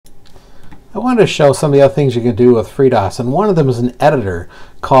I wanted to show some of the other things you can do with FreeDOS, and one of them is an editor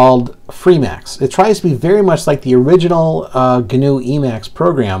called Freemacs. It tries to be very much like the original GNU Emacs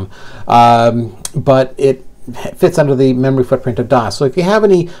program, but it fits under the memory footprint of DOS. So if you have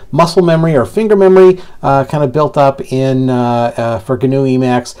any muscle memory or finger memory kind of built up in for GNU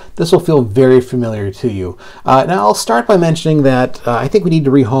Emacs, this will feel very familiar to you. Now I'll start by mentioning that I think we need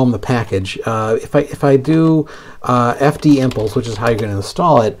to rehome the package. If I do FD impulse, which is how you're going to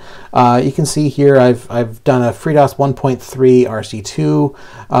install it, you can see here I've done a FreeDOS 1.3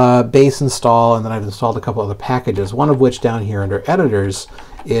 RC2 base install, and then I've installed a couple other packages, one of which down here under editors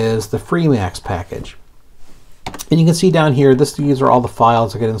is the Freemacs package. And you can see down here, these are all the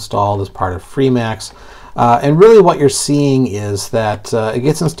files that get installed as part of Freemacs. And really what you're seeing is that it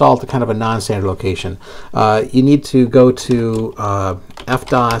gets installed to kind of a non-standard location. You need to go to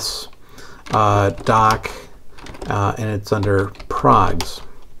FDOS, doc, and it's under progs.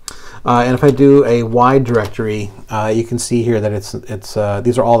 And if I do a wide directory, you can see here that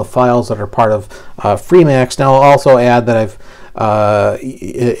these are all the files that are part of Freemacs. Now I'll also add that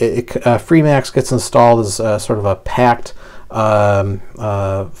Freemacs gets installed as sort of a packed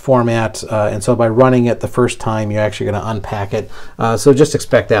format, and so by running it the first time, you're actually going to unpack it. So just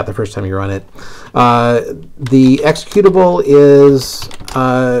expect that the first time you run it. The executable is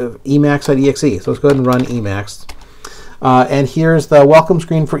Emacs.exe. So let's go ahead and run Emacs. And here's the welcome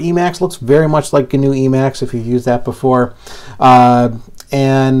screen for Emacs. Looks very much like GNU Emacs if you've used that before.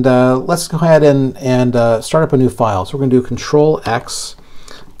 And let's go ahead and start up a new file. So we're going to do Control-X,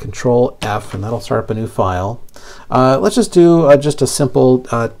 Control-F, and that'll start up a new file. Let's just do just a simple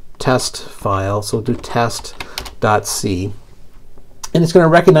test file. So we'll do test.c. And it's going to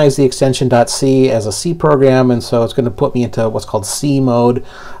recognize the extension .c as a C program, and so it's going to put me into what's called C mode.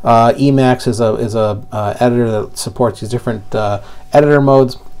 Emacs is a editor that supports these different editor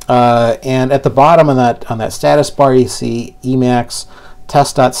modes. And at the bottom on that status bar, you see Emacs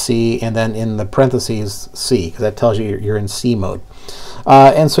test.c, and then in the parentheses C, because that tells you you're in C mode.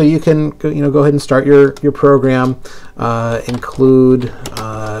 And so you can go ahead and start your program. Include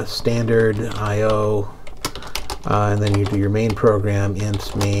standard IO. And then you do your main program,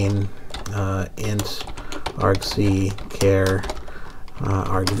 int main, int argc char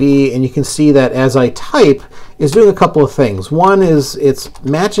argv, and you can see that as I type, it's doing a couple of things. One is it's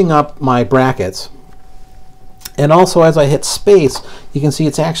matching up my brackets, and also as I hit space, you can see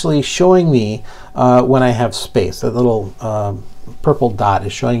it's actually showing me when I have space. That little purple dot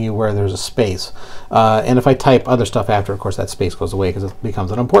is showing you where there's a space. And if I type other stuff after, of course, that space goes away because it becomes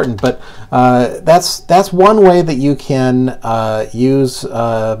unimportant. But that's one way that you can use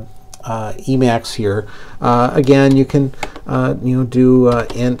Emacs here. Again, you can do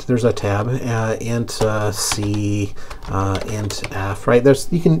int. There's a tab, int c, int f. Right?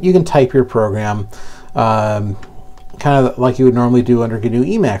 You can type your program. Kind of like you would normally do under GNU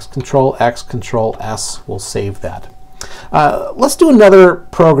Emacs. Control-X, Control-S will save that. Let's do another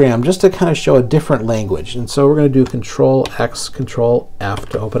program just to kind of show a different language. And so we're going to do Control-X, Control-F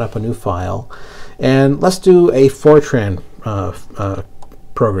to open up a new file. And let's do a Fortran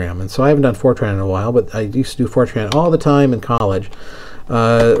program. And so I haven't done Fortran in a while, but I used to do Fortran all the time in college.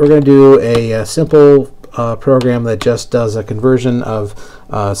 We're going to do a simple program that just does a conversion of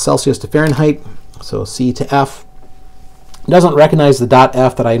Celsius to Fahrenheit, so C to F. It doesn't recognize the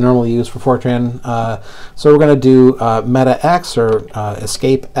 .f that I normally use for Fortran, so we're going to do meta x or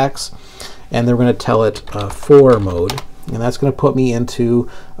escape x, and then we're going to tell it for mode, and that's going to put me into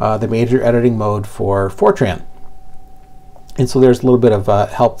the major editing mode for Fortran. And so there's a little bit of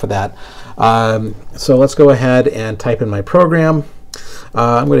help for that. So let's go ahead and type in my program.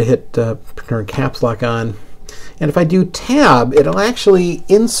 I'm going to hit turn caps lock on. And if I do tab, it'll actually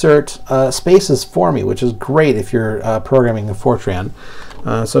insert spaces for me, which is great if you're programming in Fortran.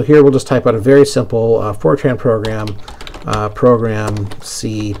 So here we'll just type out a very simple Fortran program, program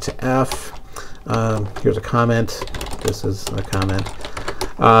C to F. Here's a comment. This is a comment.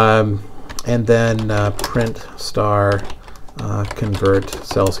 And then print star convert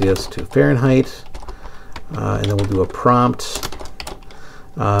Celsius to Fahrenheit. And then we'll do a prompt.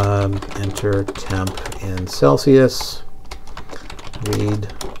 Enter temp in Celsius, read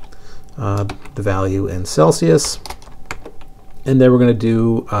the value in Celsius, and then we're going to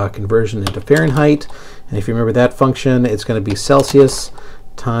do conversion into Fahrenheit. And if you remember that function, it's going to be Celsius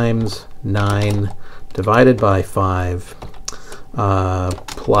times 9 divided by 5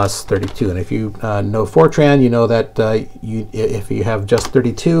 plus 32. And if you know Fortran, you know that if you have just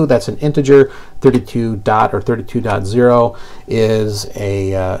 32, that's an integer. 32 dot or 32.0 is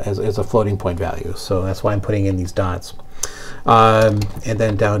a floating point value. So that's why I'm putting in these dots. And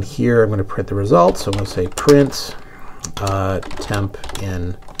then down here, I'm going to print the results. So I'm going to say print temp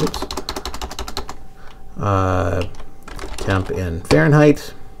in, temp in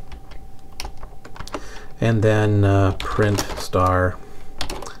Fahrenheit, and then print star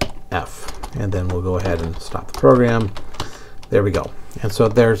F. And then we'll go ahead and stop the program. There we go. And so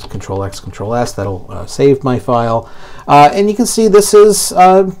there's Control X, Control S. That'll save my file. And you can see this is,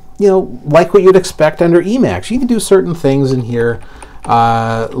 you know, like what you'd expect under Emacs. You can do certain things in here,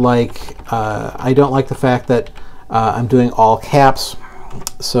 like I don't like the fact that I'm doing all caps.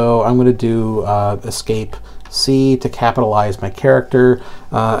 So I'm going to do Escape C to capitalize my character,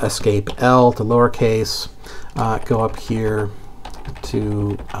 Escape L to lowercase, go up here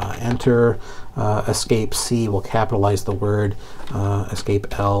to enter. Escape C will capitalize the word. Escape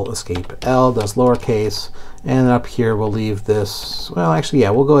L does lowercase. And up here we'll leave this, well actually yeah,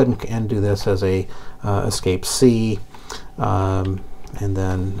 we'll go ahead and do this as a Escape C, and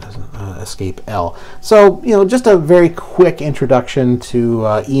then Escape L. So, you know, just a very quick introduction to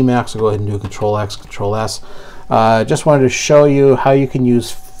Emacs. I'll go ahead and do Control X, Control S. Just wanted to show you how you can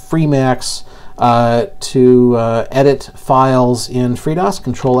use Freemacs to edit files in FreeDOS.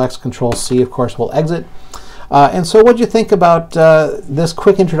 Control X, Control C, of course, will exit. And so what do you think about this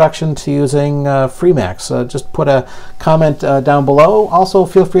quick introduction to using Freemacs? Just put a comment down below. Also,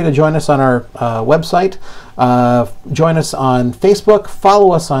 feel free to join us on our website. Join us on Facebook,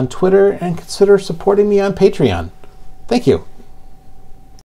 follow us on Twitter, and consider supporting me on Patreon. Thank you.